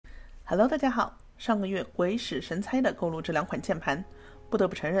Hello， 大家好。上个月鬼使神差的购入这两款键盘，不得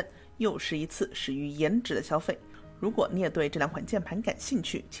不承认，又是一次始于颜值的消费。如果你也对这两款键盘感兴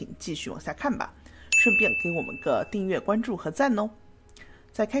趣，请继续往下看吧。顺便给我们个订阅、关注和赞哦。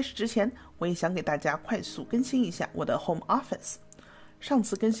在开始之前，我也想给大家快速更新一下我的 home office。上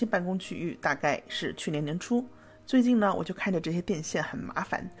次更新办公区域大概是去年年初，最近呢，我就看着这些电线很麻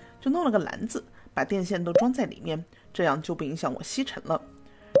烦，就弄了个篮子，把电线都装在里面，这样就不影响我吸尘了。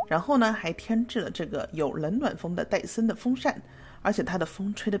然后呢，还添置了这个有冷暖风的戴森的风扇，而且它的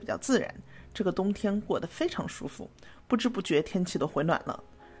风吹得比较自然，这个冬天过得非常舒服，不知不觉天气都回暖了。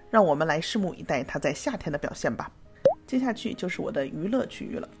让我们来拭目以待它在夏天的表现吧。接下去就是我的娱乐区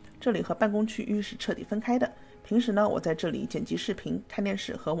域了，这里和办公区域是彻底分开的。平时呢，我在这里剪辑视频、看电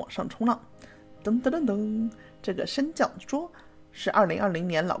视和网上冲浪。噔噔噔噔，这个升降桌是2020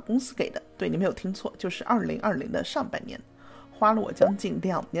年老公司给的，对，你没有听错，就是2020的上半年。花了我将近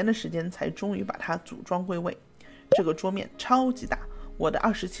2年的时间才终于把它组装归位。这个桌面超级大，我的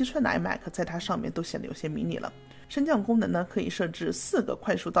27寸的 iMac 在它上面都显得有些迷你了。升降功能呢，可以设置4个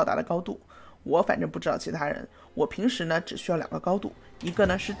快速到达的高度，我反正不知道其他人，我平时呢只需要2个高度，一个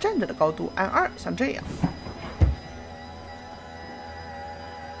呢是站着的高度，按2，像这样；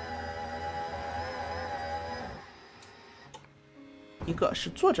一个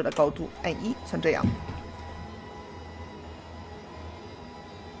是坐着的高度，按1，像这样。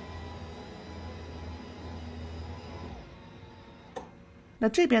那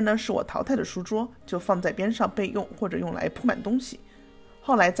这边呢是我淘汰的书桌，就放在边上备用或者用来铺满东西。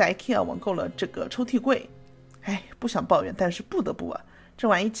后来在 IKEA 网购了这个抽屉柜，不想抱怨，但是不得不啊，这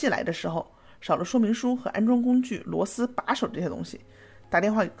玩意寄来的时候少了说明书和安装工具、螺丝、把手这些东西。打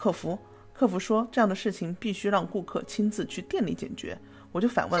电话给客服，客服说这样的事情必须让顾客亲自去店里解决。我就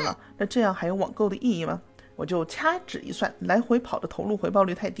反问了，那这样还有网购的意义吗？我就掐指一算，来回跑的投入回报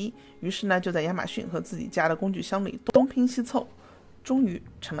率太低，于是呢就在亚马逊和自己家的工具箱里东拼西凑，终于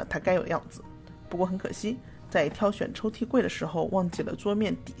成了它该有的样子。不过很可惜，在挑选抽屉柜的时候忘记了桌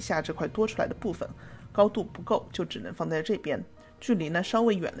面底下这块多出来的部分，高度不够，就只能放在这边，距离呢稍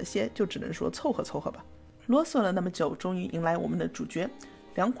微远了些，就只能说凑合凑合吧。啰嗦了那么久，终于迎来我们的主角。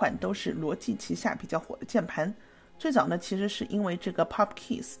2款都是罗技旗下比较火的键盘。最早呢其实是因为这个 Pop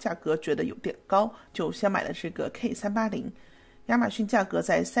Keys 价格觉得有点高，就先买了这个 K380。亚马逊价格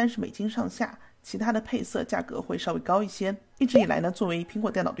在$30上下，其他的配色价格会稍微高一些。一直以来呢，作为苹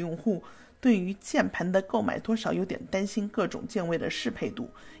果电脑的用户，对于键盘的购买多少有点担心各种键位的适配度，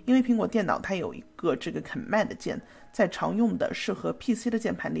因为苹果电脑它有一个这个 Command 键，在常用的适合 PC 的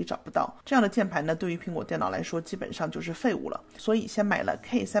键盘里找不到，这样的键盘呢，对于苹果电脑来说基本上就是废物了。所以先买了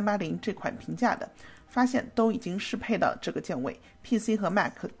K380 这款平价的，发现都已经适配到这个键位， PC 和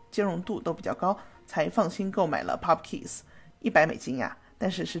Mac 兼容度都比较高，才放心购买了 Pop Keys。$100呀，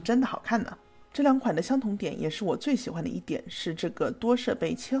但是是真的好看呢。这2款的相同点也是我最喜欢的一点，是这个多设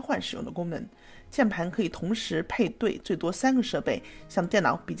备切换使用的功能。键盘可以同时配对最多3个设备，像电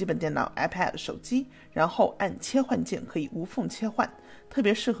脑、笔记本电脑、iPad、手机，然后按切换键可以无缝切换，特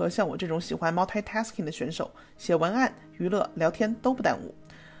别适合像我这种喜欢 multitasking 的选手，写文案、娱乐、聊天都不耽误。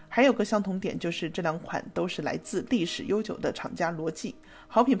还有个相同点就是这2款都是来自历史悠久的厂家罗技，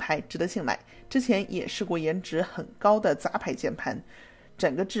好品牌值得信赖。之前也试过颜值很高的杂牌键盘，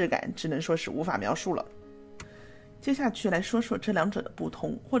整个质感只能说是无法描述了。接下去来说说这2者的不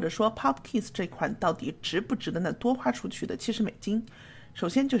同，或者说 Pop Keys 这款到底值不值得那多花出去的$70。首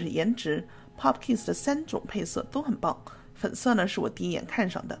先就是颜值， Pop Keys 的3种配色都很棒，粉色呢是我第一眼看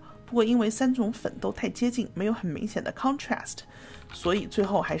上的，不过因为3种粉都太接近，没有很明显的 contrast， 所以最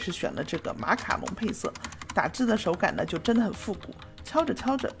后还是选了这个马卡龙配色。打字的手感呢就真的很复古，敲着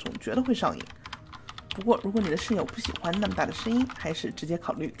敲着总觉得会上瘾。不过如果你的室友不喜欢那么大的声音，还是直接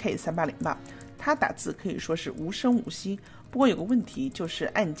考虑 K380 吧，它打字可以说是无声无息。不过有个问题就是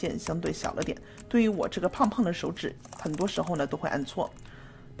按键相对小了点，对于我这个胖胖的手指，很多时候呢都会按错。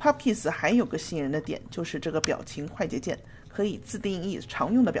Pop Keys 还有个吸引人的点，就是这个表情快捷键可以自定义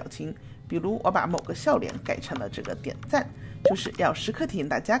常用的表情，比如我把某个笑脸改成了这个点赞，就是要时刻提醒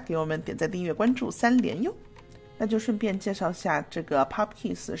大家给我们点赞、订阅、关注3连哟。那就顺便介绍下这个 Pop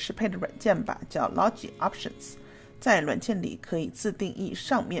Keys 适配的软件吧，叫 Logitech Options。在软件里可以自定义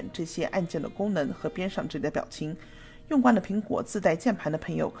上面这些按键的功能和边上这里的表情。用惯了苹果自带键盘的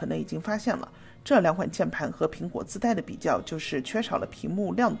朋友可能已经发现了，这2款键盘和苹果自带的比较，就是缺少了屏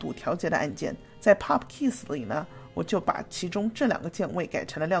幕亮度调节的按键。在 Pop Keys 里呢，我就把其中这2个键位改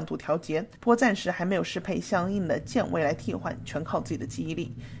成了亮度调节，不过暂时还没有适配相应的键位来替换，全靠自己的记忆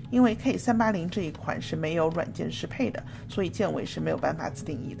力。因为 K380 这一款是没有软件适配的，所以键位是没有办法自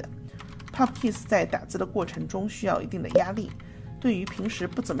定义的。Pop Keys 在打字的过程中需要一定的压力，对于平时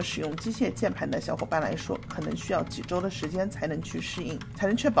不怎么使用机械键盘的小伙伴来说，可能需要几周的时间才能去适应，才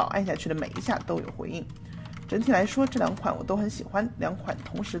能确保按下去的每一下都有回应。整体来说，这2款我都很喜欢，2款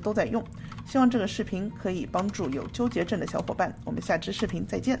同时都在用。希望这个视频可以帮助有纠结症的小伙伴。我们下支视频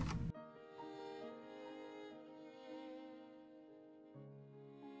再见。